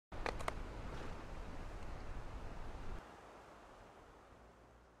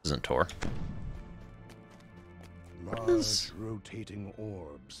isn't Tor. Large rotating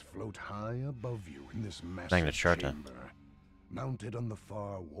orbs float high above you in this Magna massive Charta. chamber. Mounted on the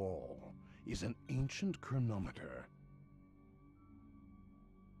far wall is an ancient chronometer.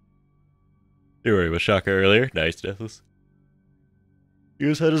 You were with Shaka earlier. Nice, Deathless. You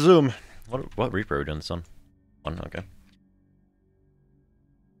just had a zoom. What Reaper are we doing this on? One, okay.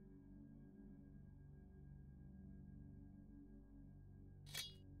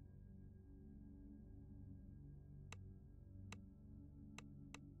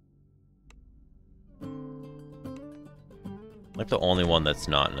 Like the only one that's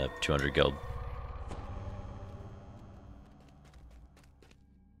not in a 200 guild.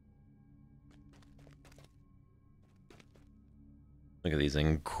 Look at these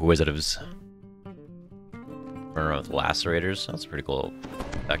inquisitives. Running around with lacerators. That's a pretty cool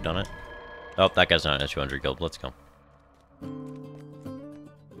effect on it. Oh, that guy's not in a 200 guild. Let's go.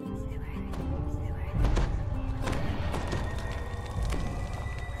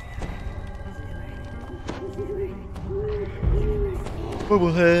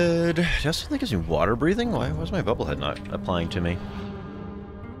 Bubblehead. Do you also think gives me water breathing? Why was my bubblehead not applying to me?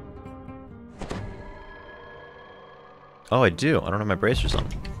 Oh, I do. I don't have my bracers on.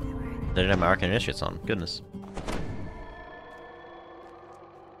 I didn't have my Arcane Initiates on. Goodness.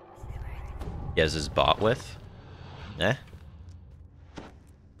 He has his bot with? Eh?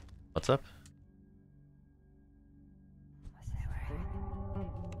 What's up?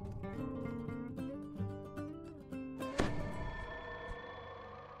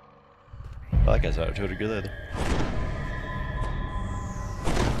 Oh, that guy's out of 200 good either.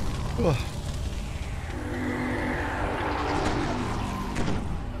 Oh.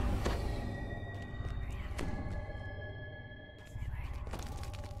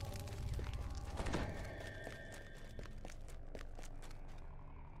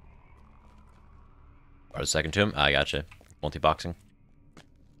 Or a second to him? I gotcha. Multi-boxing.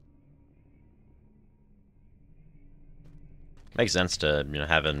 Makes sense to, you know,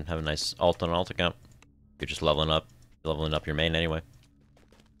 have a nice alt on an alt account. You're just leveling up your main anyway.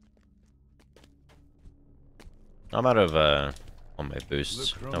 I'm out of on my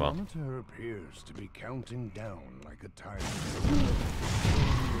boosts. The Oh well. chronometer appears to be counting down like a timer.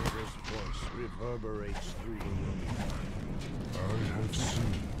 This voice reverberates through the room. I have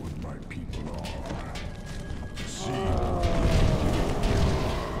seen what my people are. See. I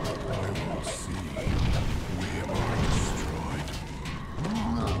will see. We are destroyed.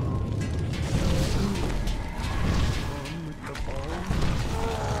 With the ball.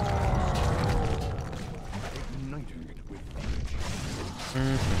 Igniting it with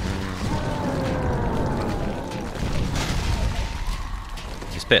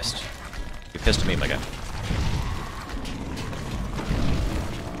He's pissed. You're pissed at me, my guy.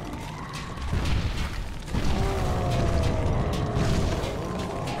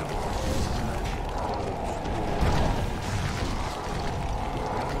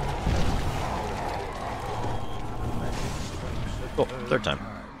 Cool. Third time.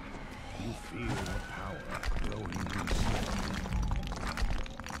 you feel the power growing inside.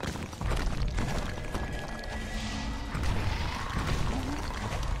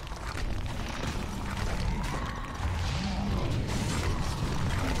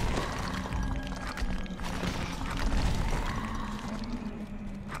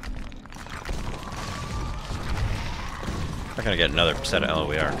 I'm gonna get another set of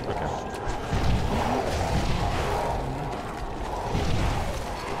LOER. Okay.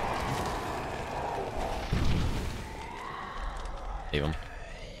 Leave him.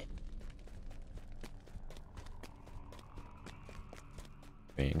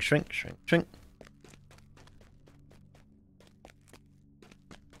 Shrink, shrink, shrink, shrink.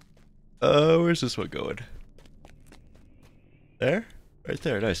 Where's this one going? There? Right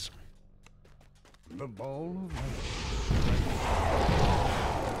there, nice. The ball of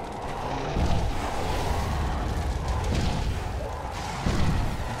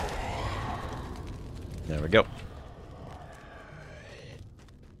There we go.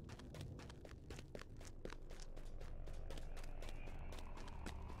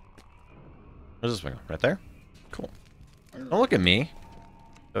 Where's this one go? Right there? Cool. Don't look at me.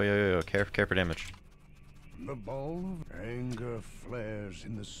 Oh, yo. Care for damage. the ball of anger flares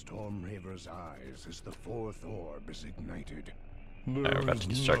in the Storm Reaver's eyes as the fourth orb is ignited. Alright, we're about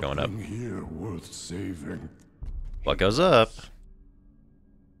to start going up. Here worth saving. What goes up?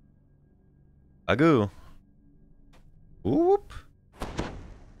 Agoo. Whoop.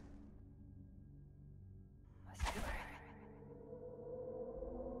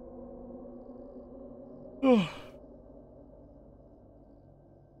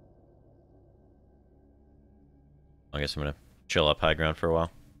 guess I'm gonna chill up high ground for a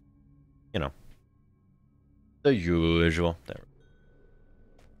while. You know. The usual. There.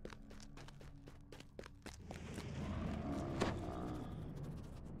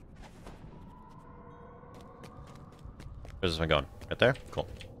 Where's this one going? Right there? Cool.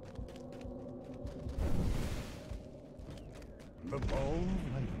 The ball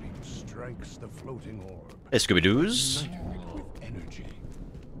of lightning strikes the floating orb. Hey, Scooby-Doos. With energy.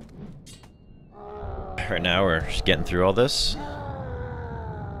 Right now, we're just getting through all this.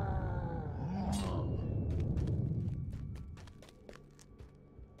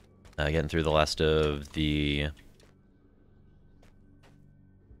 Getting through the last of the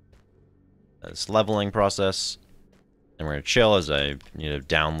this leveling process, and we're gonna chill as I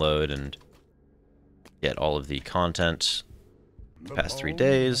download and get all of the content past 3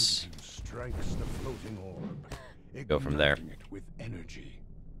 days. Strikes the floating orb, go from there. It with energy.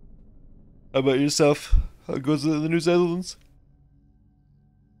 How about yourself? How goes it in the New Zealands?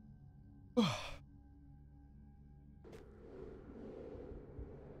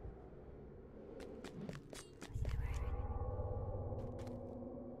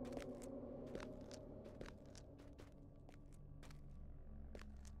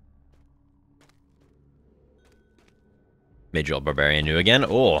 Major Old Barbarian new again.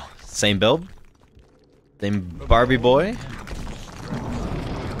 Oh, same build. Same Barbie boy.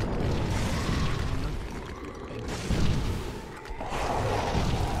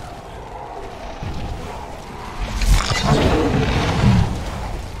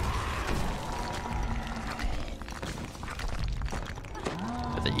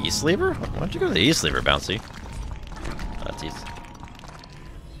 The East Lever? Why don't you go to the East Lever, Bouncy? Oh, that's easy.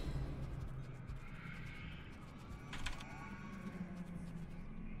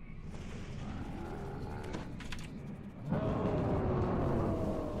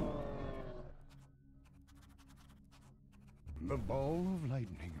 The ball of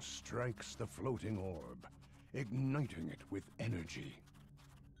lightning strikes the floating orb, igniting it with energy.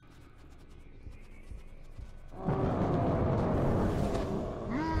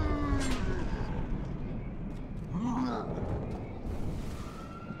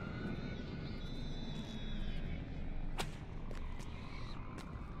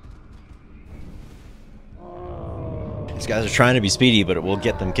 These guys are trying to be speedy, but it will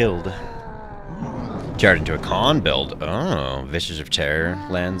get them killed. Turned into a con build. Oh, Vicious of Terror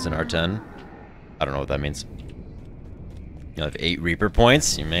lands in R10. I don't know what that means. You'll have 8 Reaper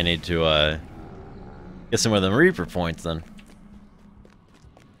points. You may need to get some of them Reaper points then.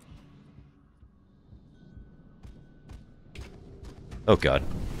 Oh god.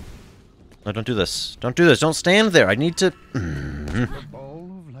 No, don't do this. Don't do this. Don't stand there. I need to... The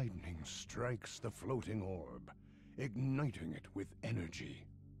ball of lightning strikes the floating orb, igniting it with energy.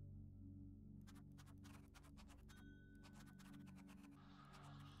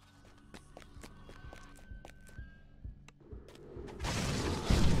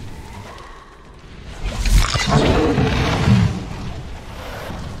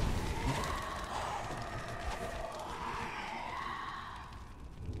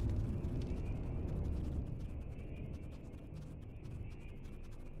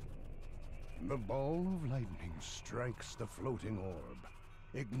 The ball of lightning strikes the floating orb,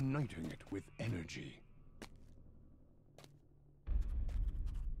 igniting it with energy.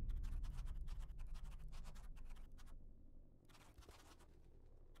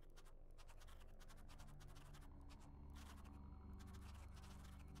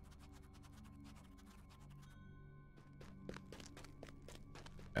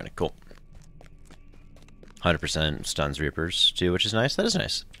 Alright, cool. 100% stuns Reapers too, which is nice. That is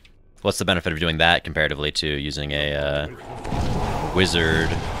nice. What's the benefit of doing that comparatively to using a wizard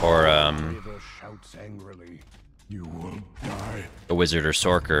or Reaver shouts angrily, "You will die. a wizard or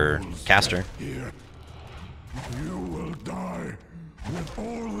sorcerer caster? Here. You will die with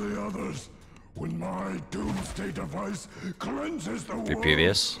all the others when my doomsday device cleanses the world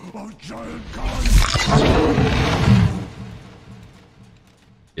Previous. of Gianthold."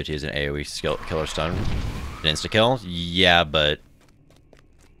 Did he use an AoE skill killer stun? An insta-kill? Yeah, but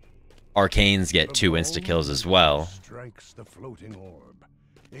Arcanes get 2 insta-kills as well. Strikes the floating orb,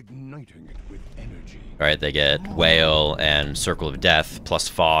 igniting it with energy. Right, they get Whale and Circle of Death plus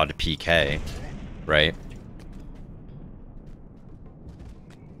FOD PK, right?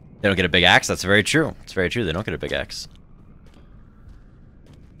 They don't get a big axe, that's very true. It's very true, they don't get a big axe.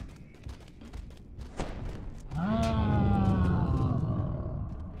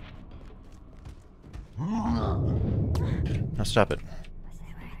 Now stop it.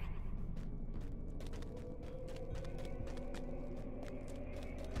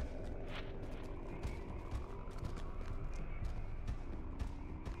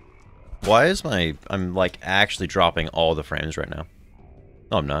 Why is I'm like actually dropping all the frames right now?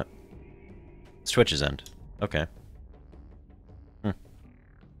 No, I'm not. Switch's end. Okay.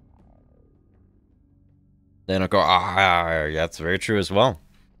 Then I'll go, yeah, that's very true as well.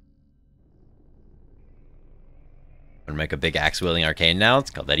 I'm gonna make a big axe-wielding arcane now.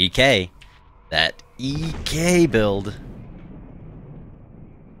 It's called that EK. That EK build.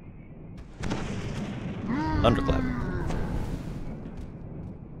 Thunderclap.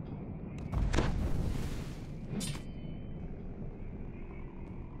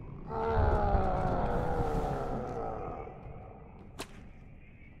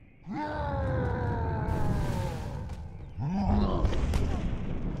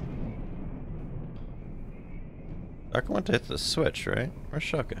 Shaka went to hit the switch, right? Where's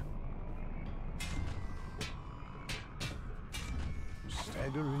Shaka?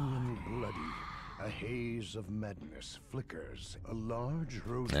 Staggering and bloody, a haze of madness flickers. A large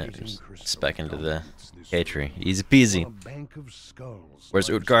rotating crystal Spec into the dominates this K tree. room. Easy peasy. A bank of skulls Where's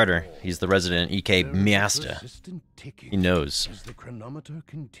lies Utgarder? all. He's the resident EK There is a master. persistent ticking He knows. as the chronometer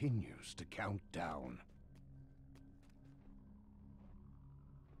continues to count down.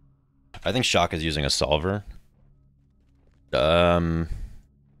 I think Shaka's using a solver. No,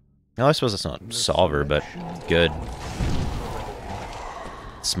 I suppose it's not solver, but good.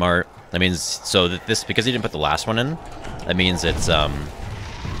 Smart. That means, so that this, because he didn't put the last one in, that means it's,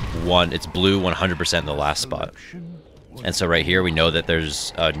 it's blue 100% in the last spot. And so right here, we know that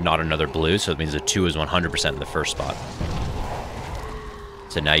there's not another blue, so it means the 2 is 100% in the first spot.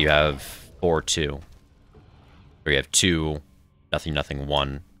 So now you have 4-2. Or you have 2, nothing, nothing,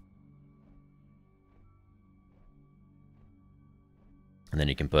 1. And then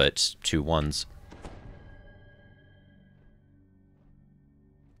you can put 2 1s.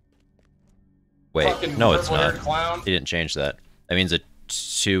 Wait, Fucking no it's purple-haired not. clown. He didn't change that. That means a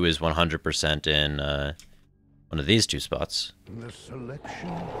 2 is 100% in one of these 2 spots. The selection.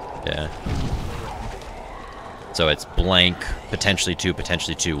 Yeah. So it's blank, potentially 2,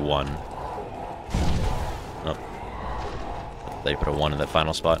 1. Oh. They put a 1 in that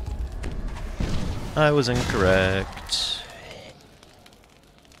final spot. I was incorrect.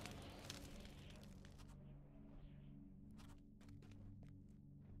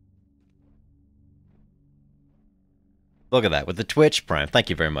 Look at that, with the Twitch Prime. Thank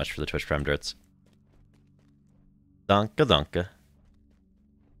you very much for the Twitch Prime, Dirts. Dunka dunka.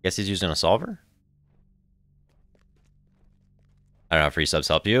 Guess he's using a solver? I don't know if free subs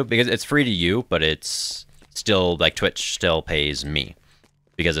help you, because it's free to you, but it's still, like, Twitch still pays me.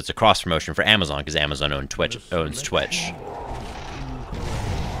 Because it's a cross-promotion for Amazon, because Amazon owns Twitch. So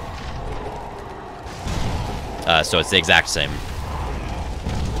it's the exact same.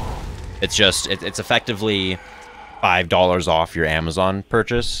 It's just, it's effectively $5 off your Amazon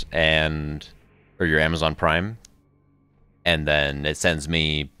purchase, or your Amazon Prime. And then it sends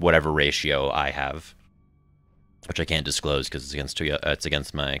me whatever ratio I have, which I can't disclose because it's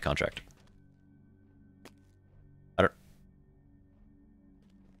against my contract. I don't.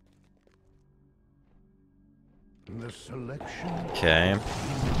 The selection. Okay.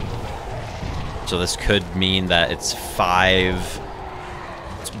 So this could mean that it's 5.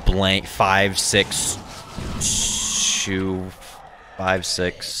 It's blank 5 6 2 5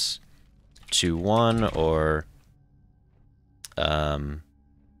 6 2 1 or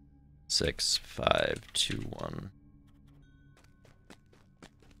 6 5 2 1.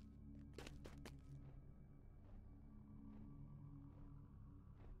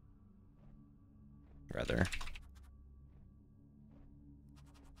 Rather.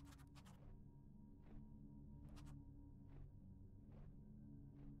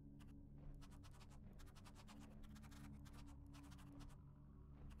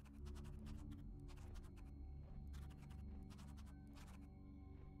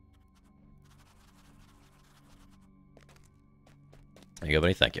 There you go,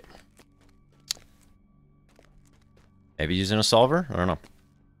 buddy. Thank you. Maybe using a solver? I don't know.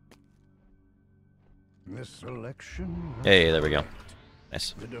 The selection. Hey, there we go.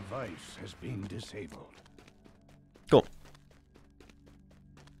 Nice. The device has been disabled. Cool.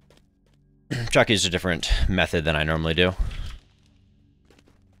 Chuck used a different method than I normally do.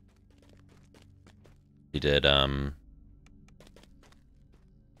 He did,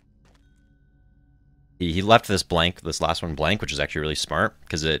 He left this last one blank, which is actually really smart,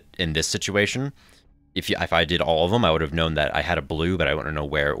 because in this situation, if I did all of them, I would have known that I had a blue, but I wouldn't know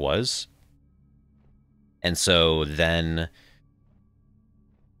where it was. And so then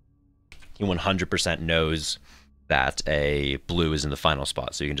he 100% knows that a blue is in the final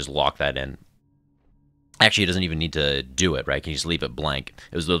spot, so you can just lock that in. Actually, he doesn't even need to do it, right? He can just leave it blank.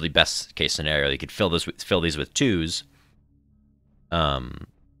 It was literally best case scenario. You could fill these with 2s.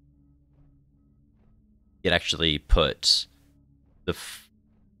 You'd actually put the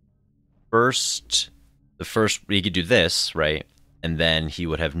first. He could do this, right? And then he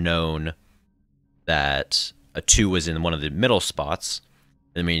would have known that a 2 was in one of the middle spots.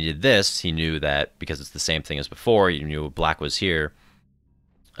 And when he did this, he knew that because it's the same thing as before, he knew black was here.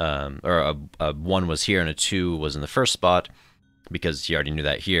 Or a 1 was here and a 2 was in the first spot, because he already knew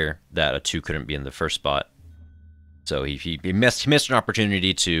that here, that a 2 couldn't be in the first spot. So he missed an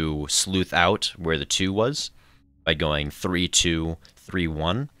opportunity to sleuth out where the 2 was by going 3-2,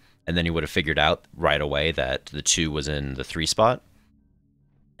 3-1, and then he would have figured out right away that the 2 was in the 3 spot.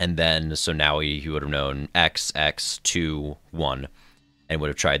 And then, so now he would have known X, X, 2, 1, and would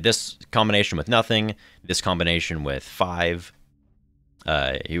have tried this combination with nothing, this combination with 5.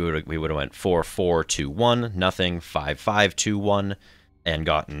 We would have went 4-4, 2-1, nothing, 5-5, 2-1, and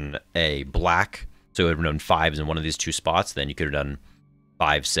gotten a black. So it would have known 5s in one of these 2 spots. Then you could have done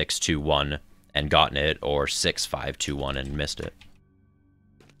 5-6, 2-1 and gotten it, or 6-5, 2-1 and missed it.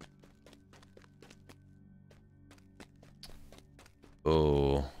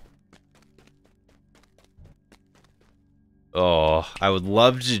 Oh. Oh, I would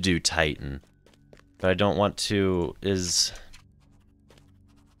love to do Titan, but I don't want to.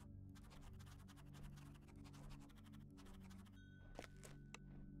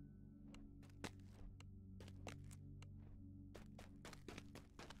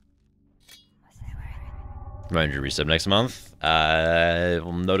 Remind you to resub next month.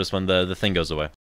 We'll notice when the thing goes away.